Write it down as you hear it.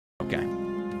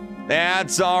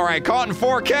That's all right. Caught in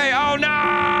 4K. Oh,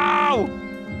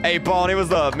 no! Hey, Pony,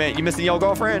 what's up, man? You missing your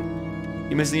girlfriend?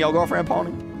 You missing your girlfriend,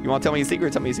 Pony? You want to tell me a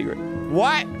secret? Tell me a secret.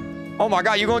 What? Oh, my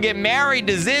God. You're going to get married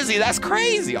to Zizzy. That's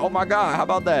crazy. Oh, my God. How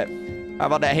about that? How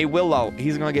about that? Hey, Willow.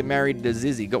 He's going to get married to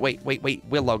Zizzy. Go, wait.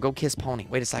 Willow, go kiss Pony.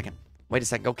 Wait a second.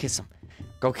 Go kiss him.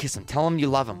 Go kiss him. Tell him you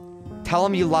love him. Tell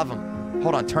him you love him.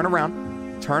 Hold on. Turn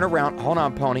around. Turn around. Hold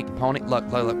on, Pony. Pony, look.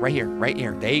 Right here. Right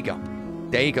here. There you go.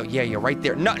 There you go. Yeah, you're right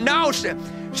there. No.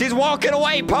 She's walking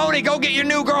away. Pony, go get your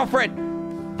new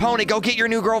girlfriend. Pony, go get your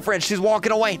new girlfriend. She's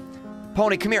walking away.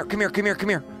 Pony, come here.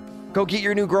 Go get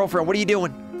your new girlfriend. What are you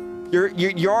doing?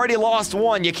 You already lost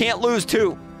one. You can't lose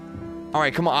two. All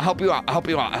right, come on. I'll help you out.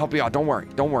 Don't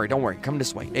worry. Come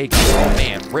this way. There you go. Oh,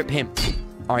 man. Rip him.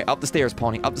 All right, up the stairs,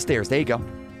 Pony. Up the stairs. There you go.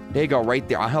 Right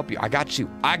there. I'll help you. I got you.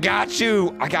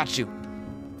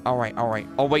 All right.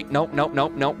 Oh, wait. No.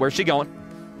 Where's she going?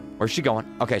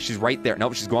 Okay, she's right there.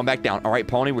 Nope, she's going back down. All right,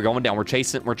 Pony, we're going down. We're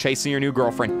chasing your new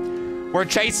girlfriend.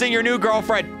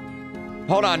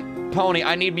 Hold on, Pony,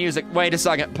 I need music. Wait a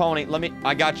second, Pony,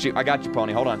 I got you,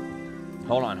 Pony. Hold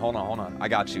on. I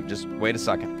got you. Just wait a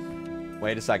second.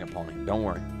 Pony. Don't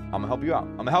worry. I'm gonna help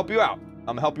you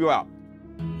out.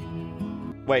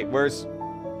 Wait, where's...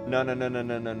 No.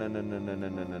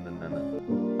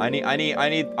 I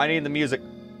need the music.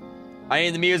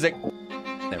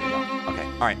 There we go. Okay,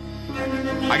 all right.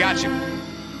 I got you.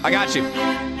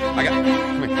 Come here.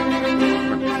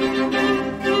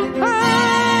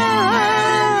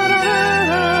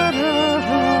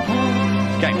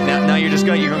 Okay, now you're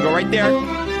gonna go right there.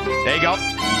 There you go.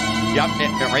 Yup,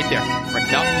 right there.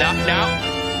 No.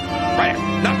 Right here.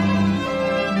 No.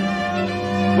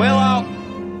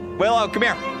 Willow, come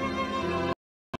here.